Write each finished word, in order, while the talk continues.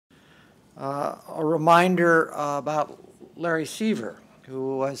a reminder about Larry Seaver,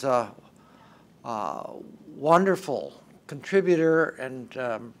 who was a wonderful contributor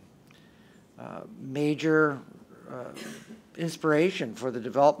and major inspiration for the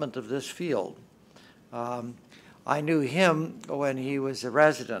development of this field. I knew him when he was a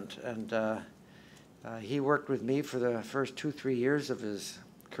resident, and he worked with me for the first 2-3 years of his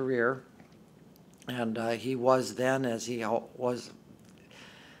career. And he was then, as he was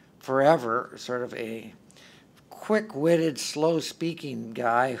forever, sort of a quick-witted, slow-speaking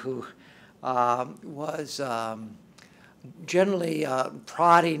guy who was generally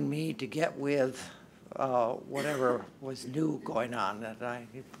prodding me to get with whatever was new going on. That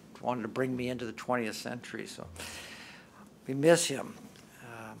he wanted to bring me into the 20th century, so we miss him.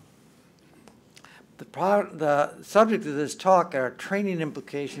 The subject of this talk are training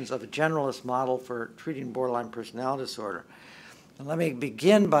implications of a generalist model for treating borderline personality disorder. And let me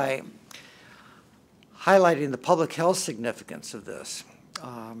begin by highlighting the public health significance of this.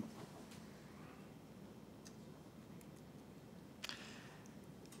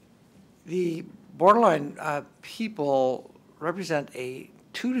 The borderline people represent a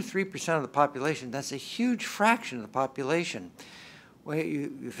 2 to 3% of the population. That's a huge fraction of the population. Well,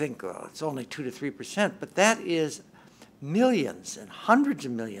 you think, well, it's only 2 to 3%, but that is millions and hundreds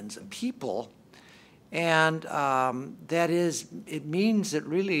of millions of people, and it means that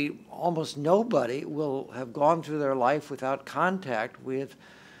really almost nobody will have gone through their life without contact with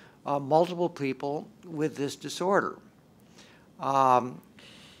multiple people with this disorder.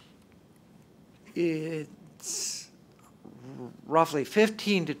 It's roughly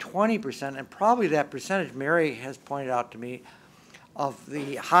 15 to 20%, and probably that percentage, Mary has pointed out to me, of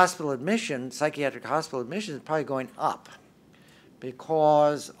the hospital admissions, psychiatric hospital admissions, is probably going up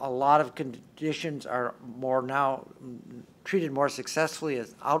because a lot of conditions are now treated more successfully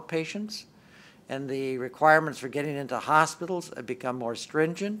as outpatients, and the requirements for getting into hospitals have become more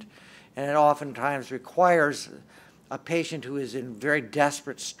stringent, and it oftentimes requires a patient who is in very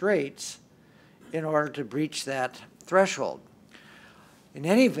desperate straits in order to breach that threshold. In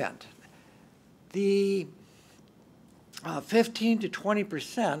any event, the 15 to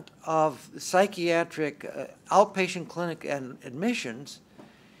 20% of psychiatric outpatient clinic and admissions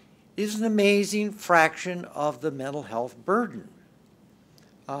is an amazing fraction of the mental health burden.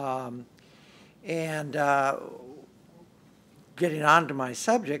 Getting on to my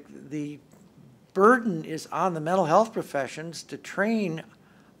subject, the burden is on the mental health professions to train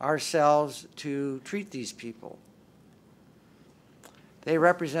ourselves to treat these people. They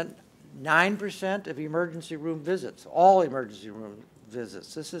represent 9% of emergency room visits, all emergency room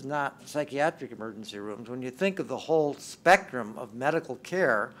visits. This is not psychiatric emergency rooms. When you think of the whole spectrum of medical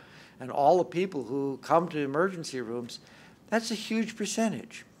care and all the people who come to emergency rooms, that's a huge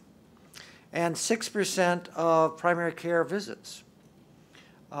percentage. And 6% of primary care visits,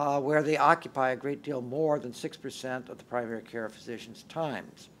 where they occupy a great deal more than 6% of the primary care physician's time.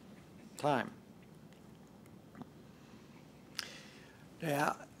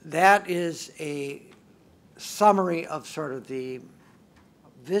 Yeah. That is a summary of sort of the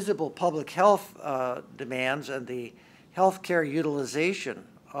visible public health demands and the healthcare utilization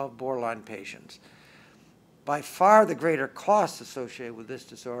of borderline patients. By far the greater costs associated with this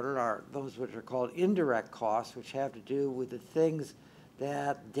disorder are those which are called indirect costs, which have to do with the things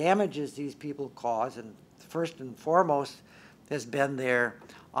that damages these people cause, and first and foremost has been their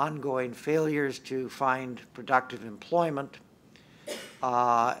ongoing failures to find productive employment,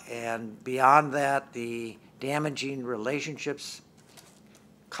 and beyond that, the damaging relationships,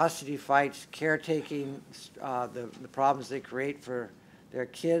 custody fights, caretaking, the problems they create for their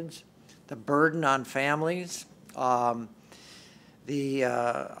kids, the burden on families, the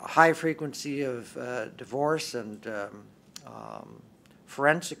high frequency of divorce and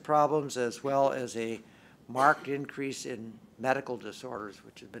forensic problems, as well as a marked increase in medical disorders,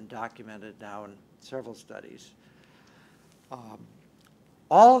 which has been documented now in several studies.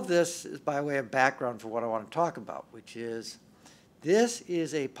 All of this is by way of background for what I want to talk about, which is this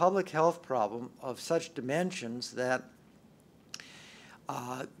is a public health problem of such dimensions that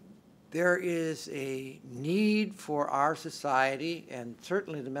there is a need for our society and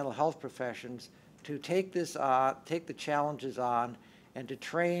certainly the mental health professions to take this take the challenges on and to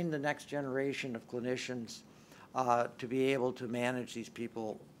train the next generation of clinicians to be able to manage these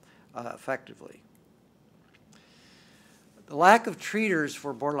people effectively. The lack of treaters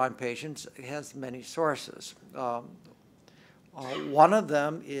for borderline patients has many sources. One of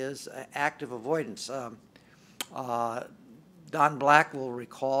them is active avoidance. Don Black will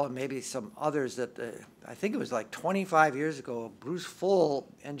recall, and maybe some others, that I think it was like 25 years ago, Bruce Full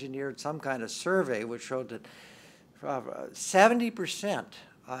engineered some kind of survey which showed that 70%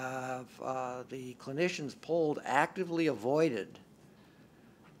 of the clinicians polled actively avoided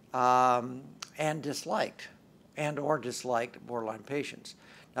and disliked or disliked borderline patients.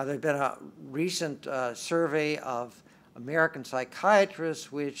 Now, there's been a recent survey of American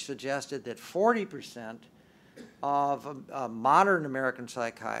psychiatrists which suggested that 40% of modern American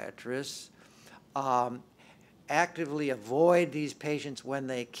psychiatrists actively avoid these patients when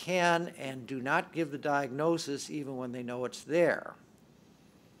they can and do not give the diagnosis even when they know it's there.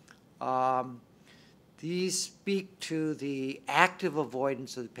 These speak to the active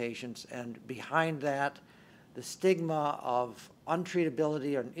avoidance of the patients, and behind that, the stigma of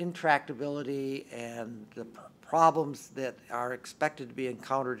untreatability or intractability and the problems that are expected to be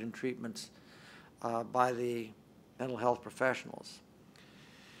encountered in treatments by the mental health professionals.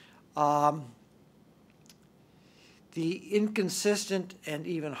 The inconsistent and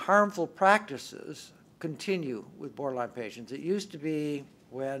even harmful practices continue with borderline patients. It used to be,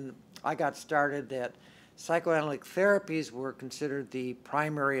 when I got started, that psychoanalytic therapies were considered the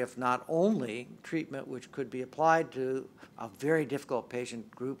primary, if not only, treatment which could be applied to a very difficult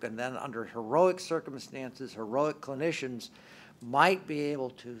patient group, and then under heroic circumstances, heroic clinicians might be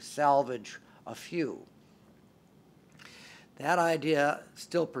able to salvage a few. That idea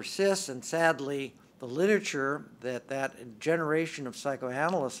still persists, and sadly, the literature that generation of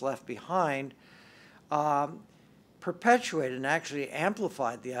psychoanalysts left behind perpetuated and actually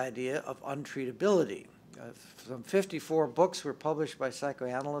amplified the idea of untreatability. Some 54 books were published by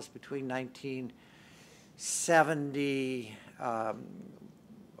psychoanalysts between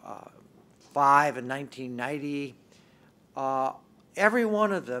 1975 and 1990. Every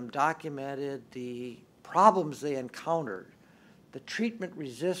one of them documented the problems they encountered, the treatment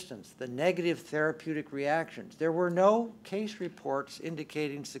resistance, the negative therapeutic reactions. There were no case reports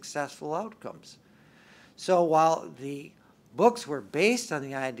indicating successful outcomes. So while the books were based on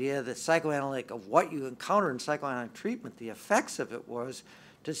the idea that psychoanalytic, of what you encounter in psychoanalytic treatment, the effects of it was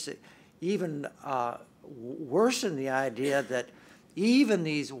to even worsen the idea that even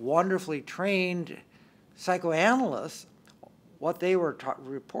these wonderfully trained psychoanalysts, what they were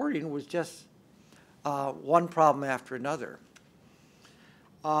reporting was just one problem after another.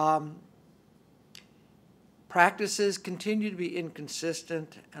 Practices continue to be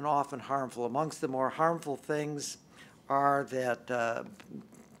inconsistent and often harmful. Amongst the more harmful things are that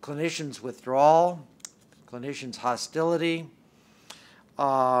clinicians' withdrawal, clinicians' hostility,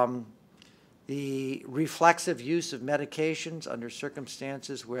 the reflexive use of medications under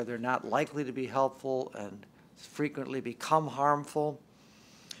circumstances where they're not likely to be helpful and frequently become harmful,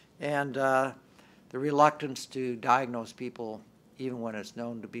 and the reluctance to diagnose people even when it's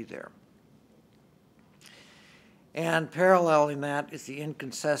known to be there. And paralleling that is the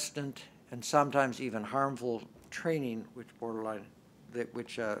inconsistent and sometimes even harmful training which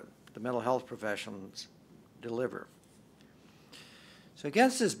the mental health professionals deliver. So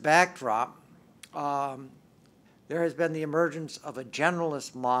against this backdrop, there has been the emergence of a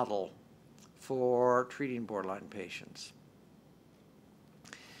generalist model for treating borderline patients.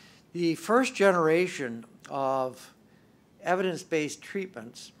 The first generation of evidence-based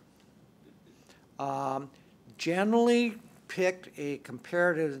treatments generally picked a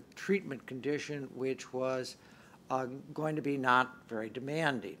comparative treatment condition which was going to be not very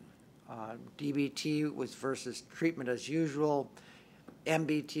demanding. DBT was versus treatment as usual.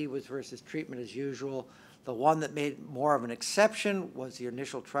 MBT was versus treatment as usual. The one that made more of an exception was the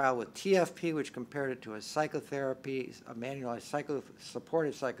initial trial with TFP, which compared it to a psychotherapy, a manualized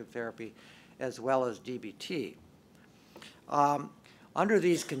supportive psychotherapy, as well as DBT. Under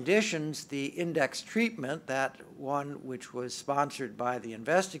these conditions, the index treatment, that one which was sponsored by the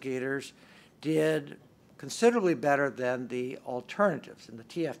investigators, did considerably better than the alternatives. In the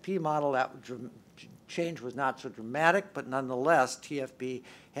TFP model, that change was not so dramatic, but nonetheless, TFP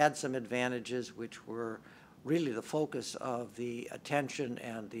had some advantages which were really the focus of the attention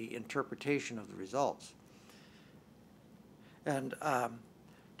and the interpretation of the results. And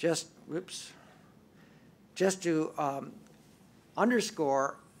just to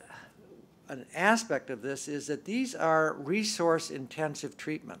underscore an aspect of this is that these are resource-intensive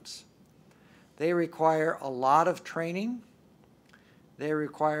treatments. They require a lot of training. They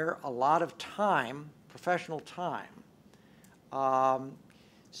require a lot of time, professional time,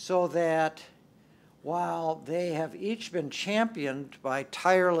 so that while they have each been championed by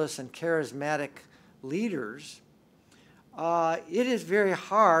tireless and charismatic leaders, it is very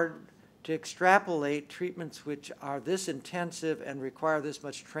hard to extrapolate treatments which are this intensive and require this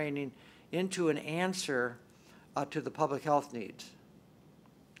much training into an answer to the public health needs.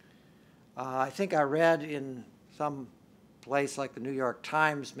 I think I read in some place like the New York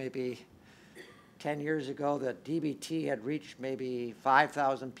Times maybe 10 years ago that DBT had reached maybe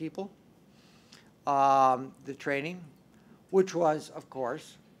 5,000 people, the training, which was, of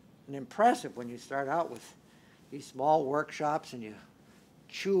course, an impressive when you start out with these small workshops and you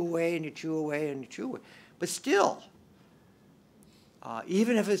chew away and you chew away and you chew away. But still,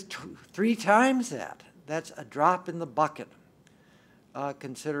 even if it's 3 times that, that's a drop in the bucket,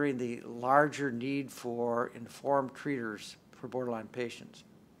 considering the larger need for informed treaters for borderline patients.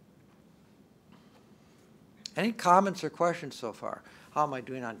 Any comments or questions so far? How am I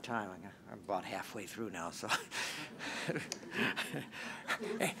doing on time? I'm about halfway through now, so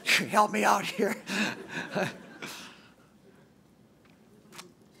hey, help me out here.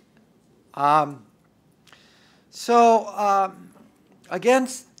 Again,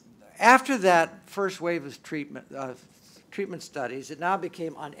 after that first wave of treatment studies, it now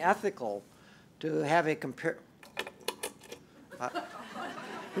became unethical to have a compare.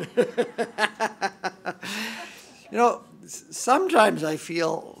 You know, sometimes I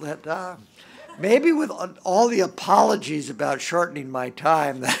feel that maybe with all the apologies about shortening my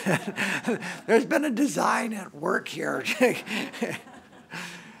time, there's been a design at work here.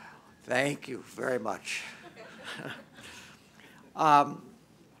 Thank you very much.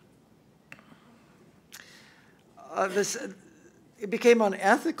 It became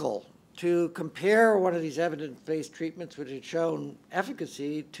unethical to compare one of these evidence-based treatments which had shown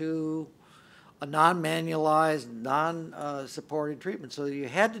efficacy to a non-manualized, non-supported treatment. So you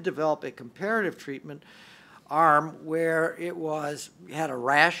had to develop a comparative treatment arm where it had a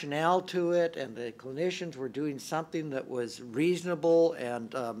rationale to it, and the clinicians were doing something that was reasonable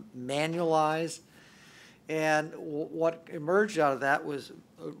and manualized. And what emerged out of that was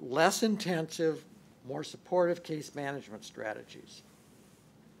less intensive, more supportive case management strategies.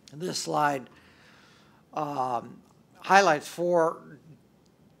 And this slide highlights 4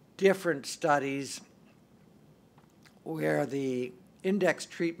 different studies where the index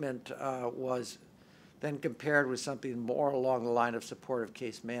treatment was then compared with something more along the line of supportive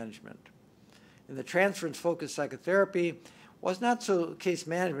case management. And the transference-focused psychotherapy was not so case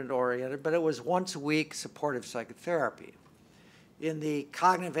management oriented, but it was once a week supportive psychotherapy. In the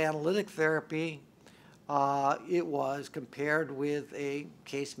cognitive analytic therapy, it was compared with a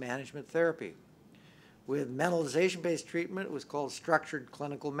case management therapy. With mentalization-based treatment, it was called structured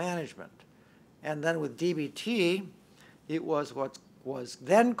clinical management. And then with DBT, it was what was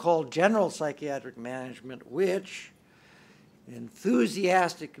then called general psychiatric management, which,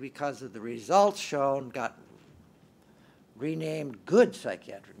 enthusiastic because of the results shown, got renamed good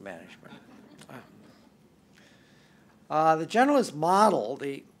psychiatric management. The generalist model,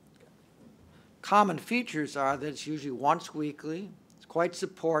 the common features are that it's usually once weekly, it's quite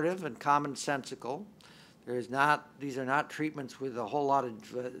supportive and commonsensical. These are not treatments with a whole lot of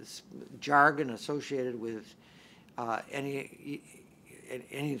jargon associated with anything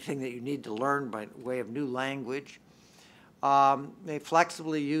that you need to learn by way of new language. They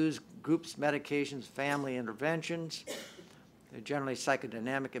flexibly use groups, medications, family interventions. They're generally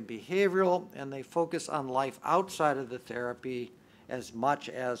psychodynamic and behavioral, and they focus on life outside of the therapy as much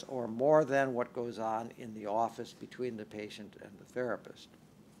as or more than what goes on in the office between the patient and the therapist.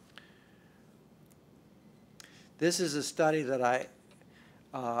 This is a study that I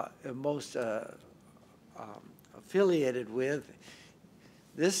am most affiliated with.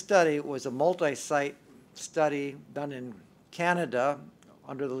 This study was a multi-site study done in Canada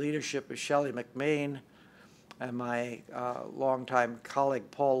under the leadership of Shelley McMain and my longtime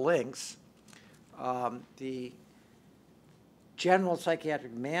colleague Paul Links. The general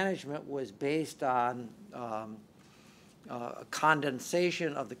psychiatric management was based on a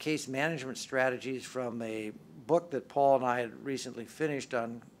condensation of the case management strategies from a book that Paul and I had recently finished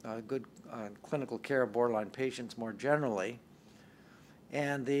on good clinical care of borderline patients more generally.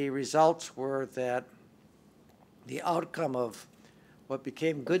 And the results were that the outcome of what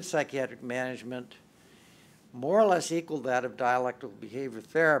became good psychiatric management more or less equaled that of dialectical behavior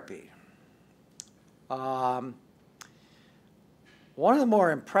therapy. One of the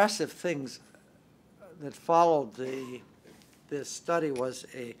more impressive things that followed this study was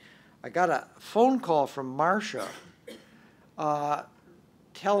I got a phone call from Marcia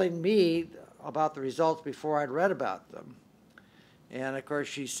telling me about the results before I'd read about them. And of course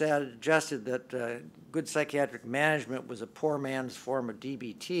she suggested that good psychiatric management was a poor man's form of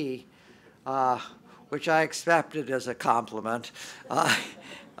DBT, which I accepted as a compliment.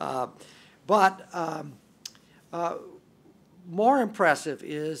 But more impressive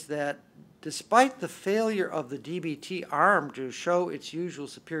is that despite the failure of the DBT arm to show its usual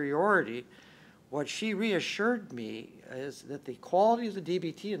superiority, what she reassured me is that the quality of the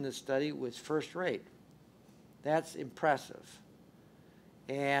DBT in this study was first rate. That's impressive.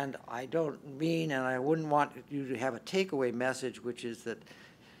 And I don't mean, and I wouldn't want you to have a takeaway message, which is that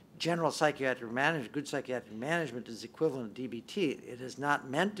general psychiatric management, good psychiatric management is equivalent to DBT. It is not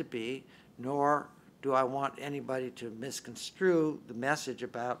meant to be, nor do I want anybody to misconstrue the message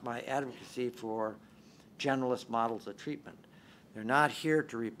about my advocacy for generalist models of treatment. They're not here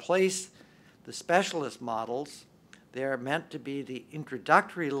to replace the specialist models. They're meant to be the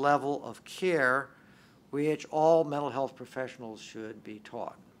introductory level of care which all mental health professionals should be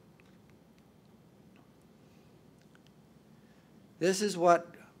taught. This is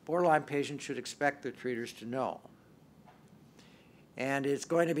what borderline patients should expect their treaters to know. And it's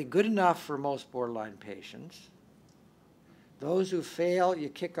going to be good enough for most borderline patients. Those who fail, you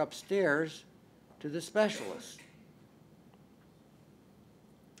kick upstairs to the specialist.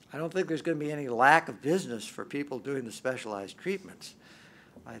 I don't think there's going to be any lack of business for people doing the specialized treatments.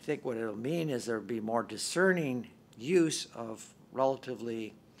 I think what it'll mean is there'll be more discerning use of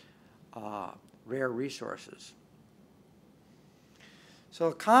relatively rare resources.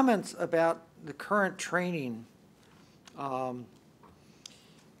 So comments about the current training for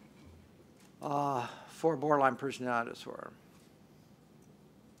borderline personality disorder.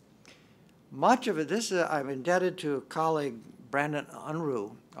 Much of it, I'm indebted to a colleague, Brandon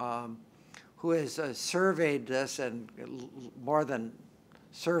Unruh, who has surveyed this, and more than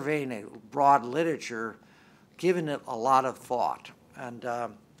surveying a broad literature, given it a lot of thought. And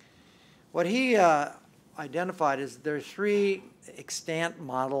what he identified is there are 3 extant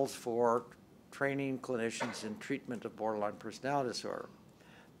models for training clinicians in treatment of borderline personality disorder.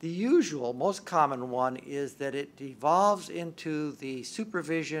 The usual, most common one is that it devolves into the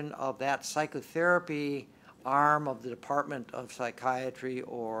supervision of that psychotherapy arm of the Department of Psychiatry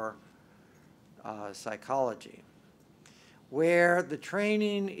or Psychology, where the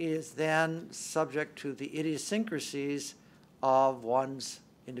training is then subject to the idiosyncrasies of one's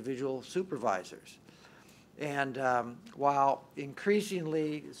individual supervisors. And while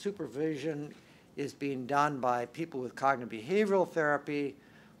increasingly supervision is being done by people with cognitive behavioral therapy,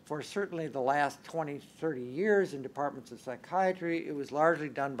 for certainly the last 20, 30 years in departments of psychiatry, it was largely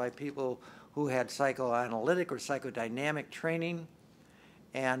done by people who had psychoanalytic or psychodynamic training.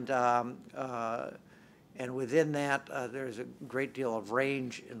 And within that, there's a great deal of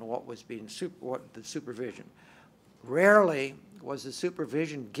range in what was being the supervision. Rarely was the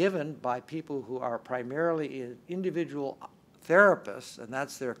supervision given by people who are primarily individual therapists, and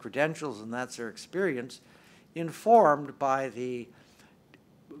that's their credentials and that's their experience, informed by the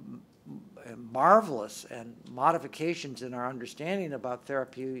marvelous and modifications in our understanding about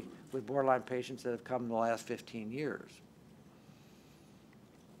therapy with borderline patients that have come in the last 15 years.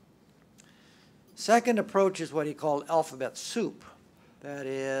 Second approach is what he called alphabet soup. That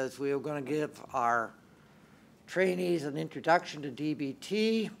is, we are going to give our trainees an introduction to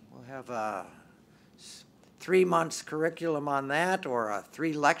DBT. We'll have a 3-month curriculum on that, or a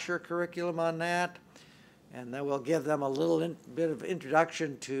 3-lecture curriculum on that. And then we'll give them a little bit of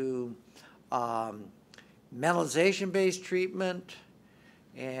introduction to mentalization-based treatment,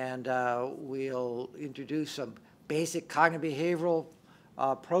 and we'll introduce some basic cognitive behavioral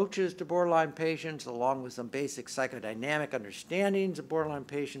approaches to borderline patients, along with some basic psychodynamic understandings of borderline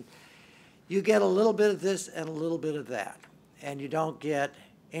patients. You get a little bit of this and a little bit of that, and you don't get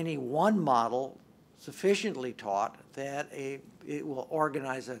any one model sufficiently taught that it will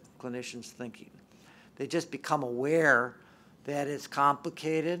organize a clinician's thinking. They just become aware that it's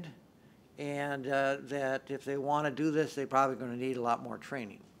complicated, and that if they want to do this, they're probably going to need a lot more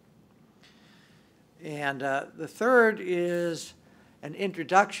training. And the third is an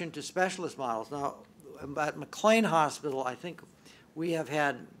introduction to specialist models. Now, at McLean Hospital, I think we have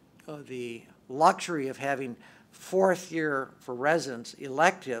had the luxury of having 4th year for residents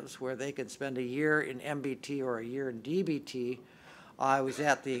electives where they can spend a year in MBT or a year in DBT. I was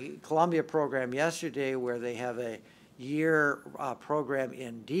at the Columbia program yesterday where they have a year program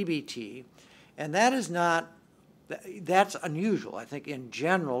in DBT, and that is not, that's unusual, I think, in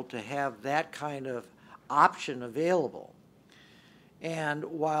general, to have that kind of option available. And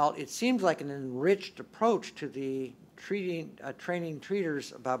while it seems like an enriched approach to the training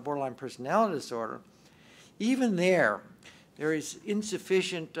treaters about borderline personality disorder, even there is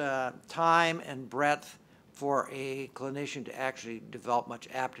insufficient time and breadth for a clinician to actually develop much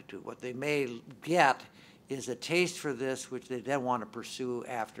aptitude. What they may get is a taste for this, which they then want to pursue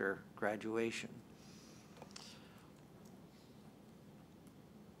after graduation.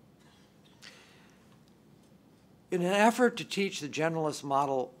 In an effort to teach the generalist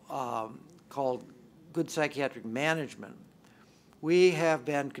model called Good Psychiatric Management, we have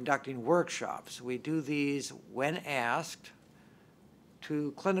been conducting workshops. We do these when asked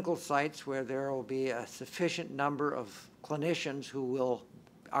to clinical sites where there will be a sufficient number of clinicians who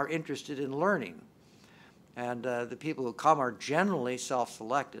are interested in learning. And the people who come are generally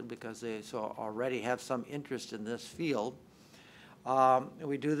self-selected because they already have some interest in this field.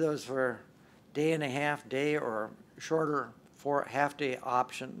 We do those for day and a half day or shorter half-day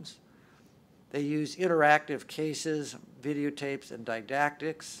options. They use interactive cases, videotapes, and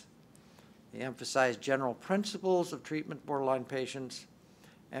didactics. They emphasize general principles of treatment borderline patients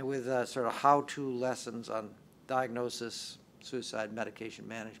and with sort of how-to lessons on diagnosis, suicide, medication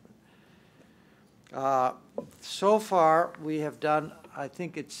management. So far, we have done, I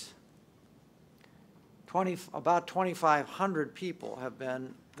think it's about 2,500 people have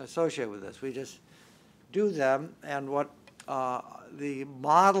been associated with this. We just do them, and what the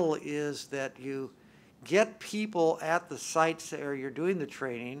model is that you get people at the sites where you're doing the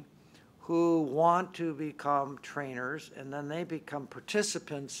training who want to become trainers, and then they become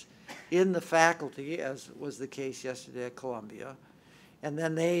participants in the faculty, as was the case yesterday at Columbia, and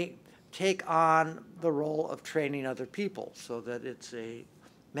then they take on the role of training other people, so that it's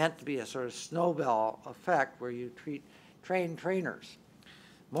meant to be a sort of snowball effect where you train trainers.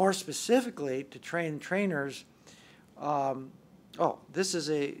 More specifically, to train trainers, this is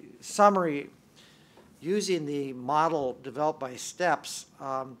a summary using the model developed by STEPS.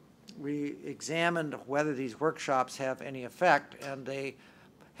 We examined whether these workshops have any effect, and they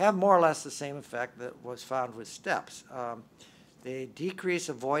have more or less the same effect that was found with STEPS. They decrease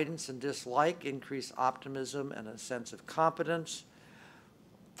avoidance and dislike, increase optimism and a sense of competence.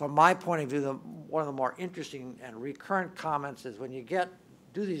 From my point of view, one of the more interesting and recurrent comments is when you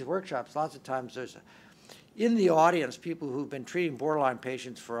do these workshops, lots of times there's in the audience people who've been treating borderline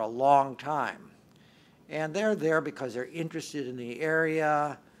patients for a long time. And they're there because they're interested in the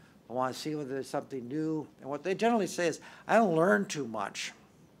area, they want to see whether there's something new. And what they generally say is, I don't learn too much,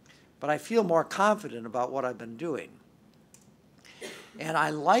 but I feel more confident about what I've been doing. And I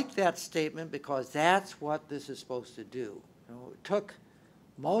like that statement because that's what this is supposed to do. It took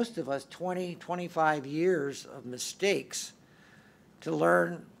most of us 20, 25 years of mistakes to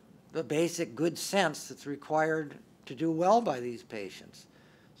learn the basic good sense that's required to do well by these patients.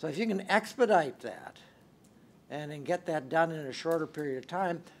 So if you can expedite that and then get that done in a shorter period of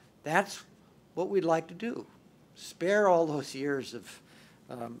time, that's what we'd like to do. Spare all those years of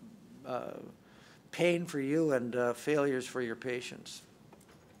pain for you and failures for your patients.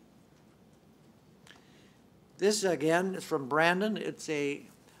 This, again, is from Brandon. It's a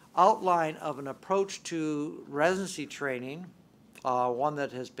outline of an approach to residency training, one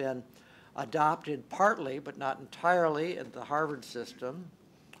that has been adopted partly, but not entirely, in the Harvard system.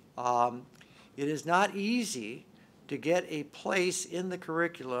 It is not easy to get a place in the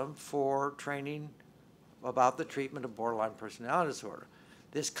curriculum for training about the treatment of borderline personality disorder.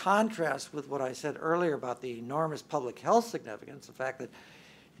 This contrasts with what I said earlier about the enormous public health significance, the fact that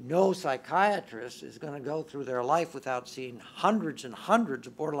no psychiatrist is going to go through their life without seeing hundreds and hundreds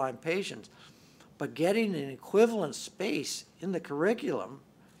of borderline patients. But getting an equivalent space in the curriculum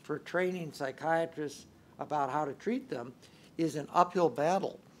for training psychiatrists about how to treat them is an uphill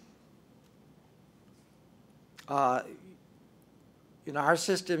battle. In our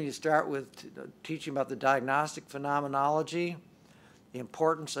system, you start with teaching about the diagnostic phenomenology, the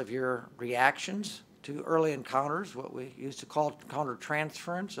importance of your reactions to early encounters, what we used to call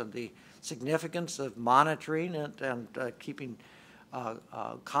countertransference, and the significance of monitoring it and keeping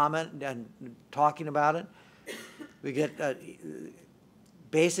comment and talking about it. We get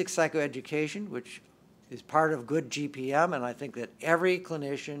basic psychoeducation, which is part of good GPM, and I think that every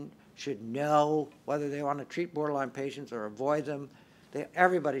clinician should know whether they want to treat borderline patients or avoid them.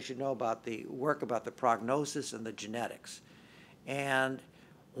 Everybody should know about the work about the prognosis and the genetics. And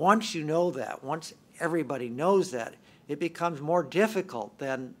once you know that, once everybody knows that, it becomes more difficult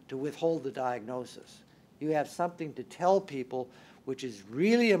then to withhold the diagnosis. You have something to tell people which is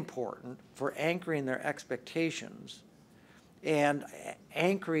really important for anchoring their expectations and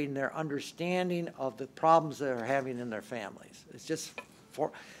anchoring their understanding of the problems they're having in their families. It's just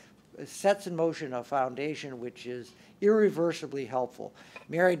it sets in motion a foundation which is irreversibly helpful.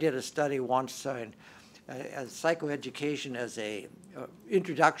 Mary did a study once saying, as psychoeducation as a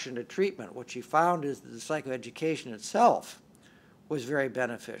introduction to treatment. What she found is that the psychoeducation itself was very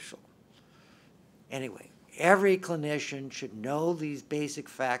beneficial. Anyway, every clinician should know these basic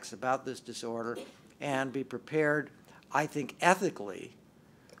facts about this disorder and be prepared, I think ethically,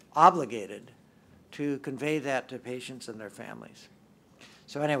 obligated to convey that to patients and their families.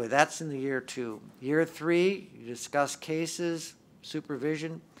 So anyway, that's in the year 2. Year 3, you discuss cases,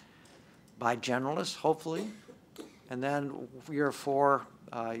 supervision by generalists, hopefully. And then year 4,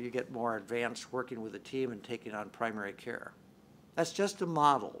 you get more advanced working with a team and taking on primary care. That's just a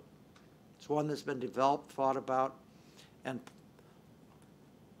model. It's one that's been developed, thought about, and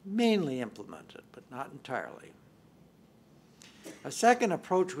mainly implemented, but not entirely. A second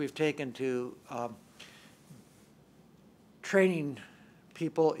approach we've taken to training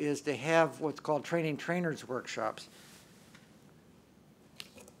people is to have what's called training trainers workshops.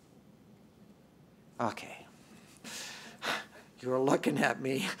 Okay. You were looking at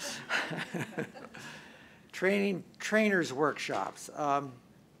me. Training trainers workshops.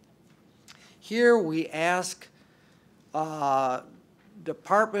 Here we ask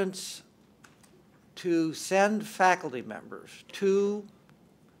departments to send faculty members, 2,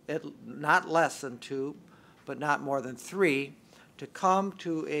 not less than 2, but not more than 3, to come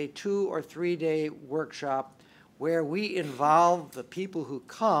to a 2 or 3 day workshop where we involve the people who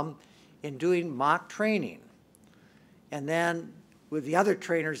come in doing mock training. And then with the other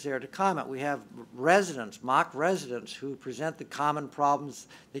trainers there to comment, we have residents, mock residents, who present the common problems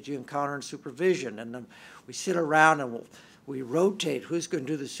that you encounter in supervision. And then we sit around and we rotate who's going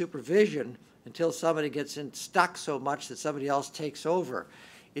to do the supervision until somebody gets stuck so much that somebody else takes over.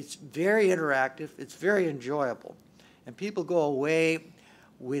 It's very interactive. It's very enjoyable. And people go away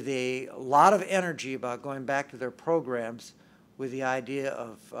with a lot of energy about going back to their programs with the idea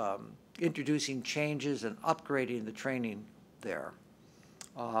of introducing changes and upgrading the training there.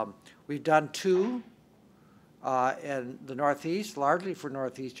 We've done 2 in the Northeast, largely for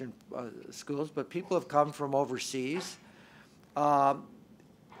Northeastern schools, but people have come from overseas.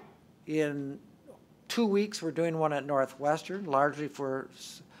 In 2 weeks, we're doing one at Northwestern, largely for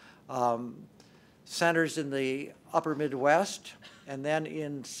centers in the upper Midwest. And then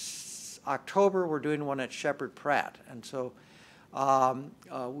in October, we're doing one at Shepherd Pratt. And so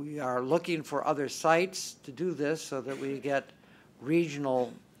we are looking for other sites to do this so that we get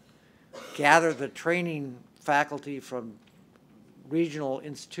regional, gather the training faculty from regional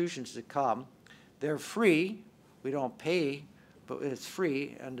institutions to come. They're free. We don't pay, but it's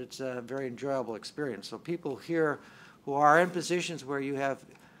free, and it's a very enjoyable experience. So people here who are in positions where you have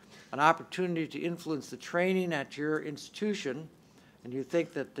an opportunity to influence the training at your institution, and you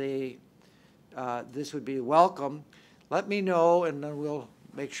think that this would be welcome, let me know, and then we'll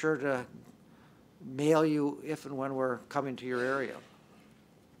make sure to mail you if and when we're coming to your area.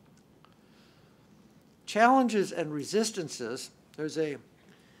 Challenges and resistances. There's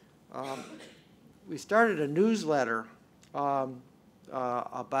we started a newsletter for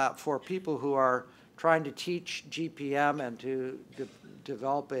people who are trying to teach GPM and to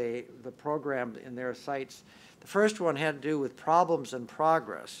develop the program in their sites. The first one had to do with problems and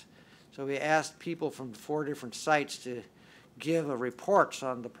progress. So we asked people from 4 different sites to give reports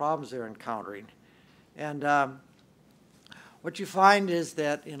on the problems they're encountering. And what you find is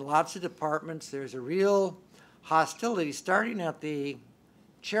that in lots of departments, there's a real hostility, starting at the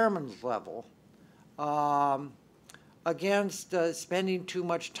chairman's level, against spending too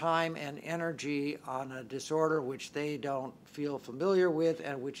much time and energy on a disorder which they don't feel familiar with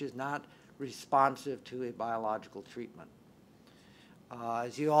and which is not responsive to a biological treatment.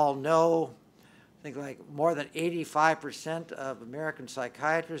 As you all know, I think like more than 85% of American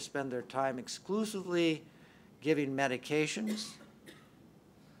psychiatrists spend their time exclusively giving medications.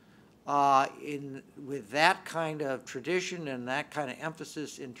 With that kind of tradition and that kind of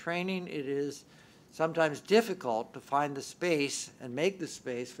emphasis in training, it is sometimes difficult to find the space and make the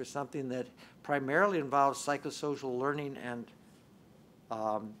space for something that primarily involves psychosocial learning and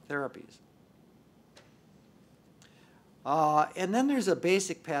therapies. And then there's a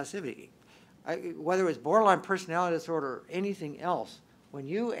basic passivity. Whether it's borderline personality disorder or anything else, when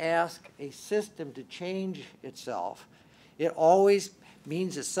you ask a system to change itself, it always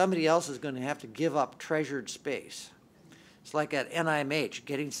means that somebody else is going to have to give up treasured space. It's like at NIMH,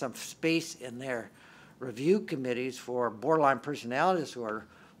 getting some space in their review committees for borderline personality disorder.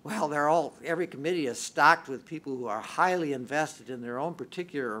 Well, every committee is stocked with people who are highly invested in their own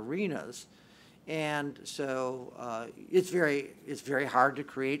particular arenas. And so it's very hard to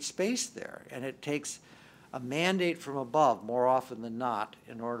create space there. And it takes a mandate from above more often than not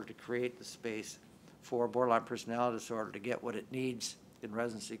in order to create the space for borderline personality disorder to get what it needs in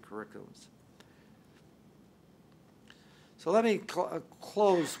residency curriculums. So let me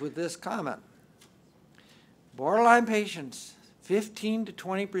close with this comment. Borderline patients, 15 to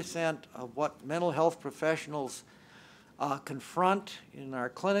 20% of what mental health professionals confront in our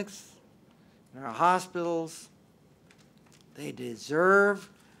clinics, in our hospitals. They deserve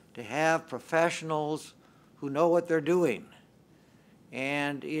to have professionals who know what they're doing.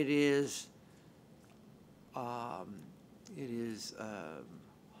 And it is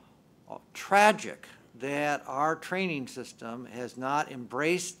tragic that our training system has not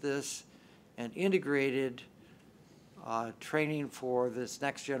embraced this and integrated training for this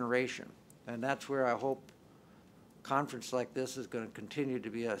next generation. And that's where I hope a conference like this is going to continue to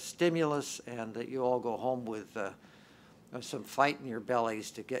be a stimulus, and that you all go home with some fight in your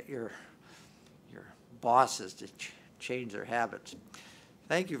bellies to get your bosses to change their habits.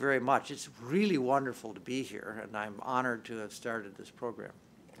 Thank you very much. It's really wonderful to be here, and I'm honored to have started this program.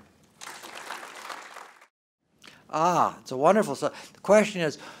 It's a wonderful stuff. The question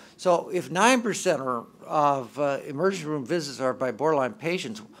is, so if 9% of emergency room visits are by borderline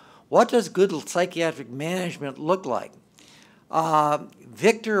patients, what does good psychiatric management look like?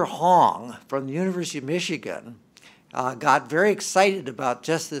 Victor Hong from the University of Michigan got very excited about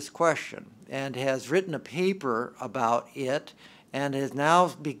just this question and has written a paper about it and has now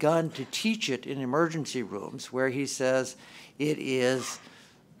begun to teach it in emergency rooms, where he says it is,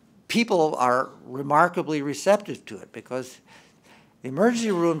 people are remarkably receptive to it, because the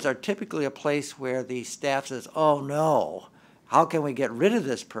emergency rooms are typically a place where the staff says, oh no, how can we get rid of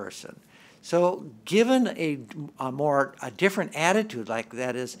this person? So given a different attitude like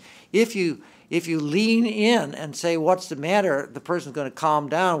that, is if you lean in and say, what's the matter, the person's going to calm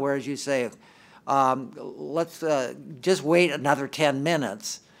down, whereas you say, let's just wait another 10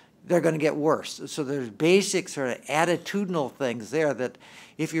 minutes, they're going to get worse. So there's basic sort of attitudinal things there that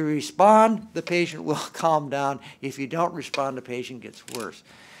if you respond, the patient will calm down. If you don't respond, the patient gets worse.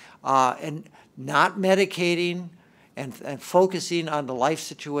 And not medicating and focusing on the life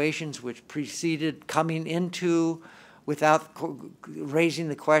situations which preceded coming into, without raising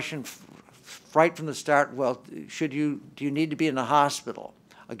the question right from the start, well, do you need to be in the hospital?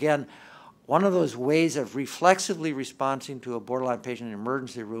 Again, one of those ways of reflexively responding to a borderline patient in an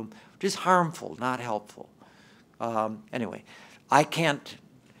emergency room, which is harmful, not helpful. Anyway, I can't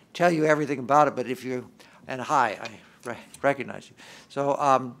tell you everything about it, but if you, and hi, I recognize you.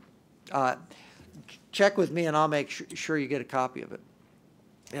 So check with me and I'll make sure you get a copy of it.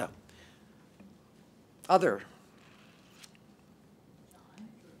 Yeah. Other?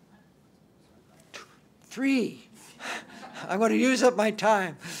 3. I'm going to use up my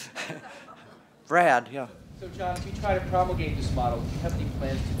time. Brad, yeah. So John, if you try to promulgate this model, do you have any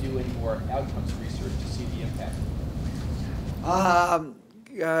plans to do any more outcomes research to see the impact?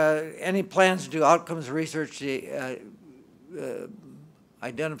 Any plans to do outcomes research to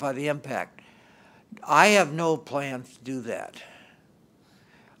identify the impact? I have no plans to do that.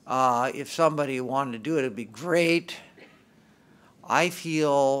 If somebody wanted to do it, it'd be great. I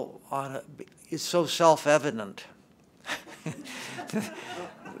feel it's so self-evident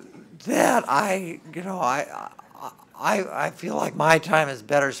that I feel like my time is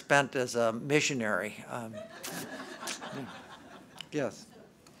better spent as a missionary. Yes.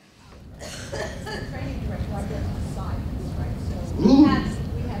 Training director, I get science, right? So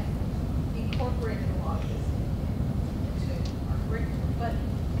we have incorporated a lot of this into our curriculum. But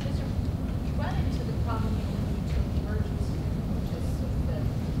you run into the problem when you took emergency, which is sort of the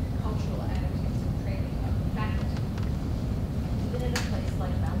cultural attitudes and training of the faculty. Even in a place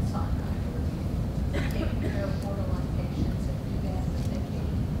like Mount Sinai, where you're taking care of borderline patients and advanced thinking,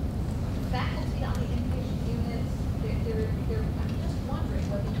 faculty on the inpatient units, I'm just wondering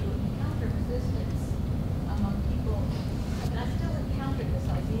whether you encounter resistance among people. I mean, I still encountered this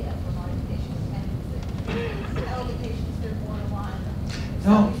idea from our inpatient attendants that tell the patients they're borderline.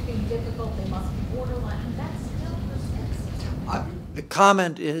 Something's being difficult, they must be borderline, and that still persists. The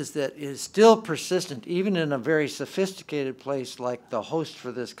comment is that it is still persistent, even in a very sophisticated place like the host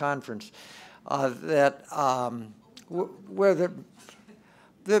for this conference, that where the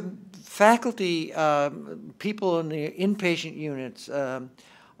faculty, people in the inpatient units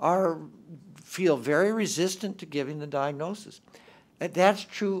feel very resistant to giving the diagnosis. That's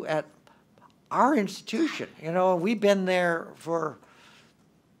true at our institution. You know, we've been there for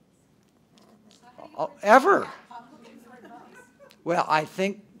ever. Well, I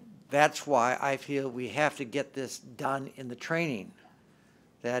think that's why I feel we have to get this done in the training.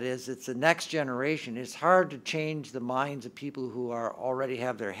 That is, it's the next generation. It's hard to change the minds of people who already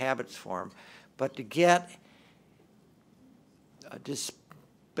have their habits formed, but to get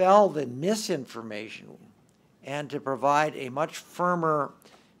dispel the misinformation and to provide a much firmer,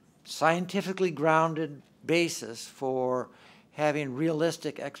 scientifically grounded basis for having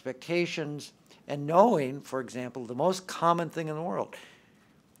realistic expectations and knowing, for example, the most common thing in the world.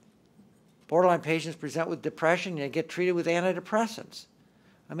 Borderline patients present with depression, they get treated with antidepressants.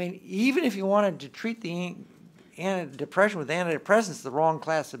 I mean, even if you wanted to treat the depression with antidepressants, the wrong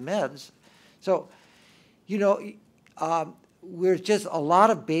class of meds. So, you know, there's just a lot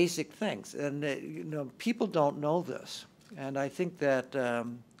of basic things, and you know, people don't know this. And I think that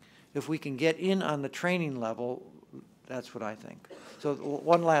if we can get in on the training level, that's what I think. So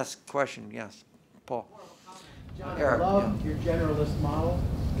one last question, yes, Paul. John, Eric, I love your generalist model.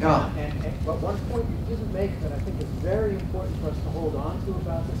 Yeah. But one point you didn't make that I think is very important for us to hold on to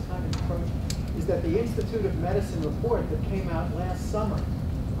about this kind of approach is that the Institute of Medicine report that came out last summer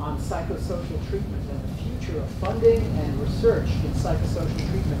on psychosocial treatment and the future of funding and research in psychosocial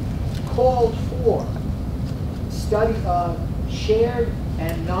treatment called for study of shared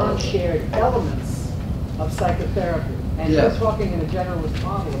and non-shared elements of psychotherapy. And Yes. you're talking in a generalist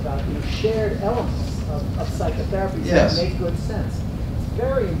model about, you know, shared elements of psychotherapy Yes. that make good sense. It's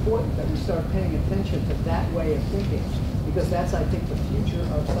very important that we start paying attention to that way of thinking, because that's, I think, the future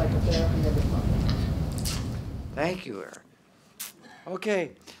of psychotherapy and the funding. Thank you, Eric.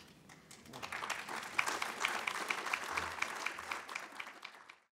 Okay.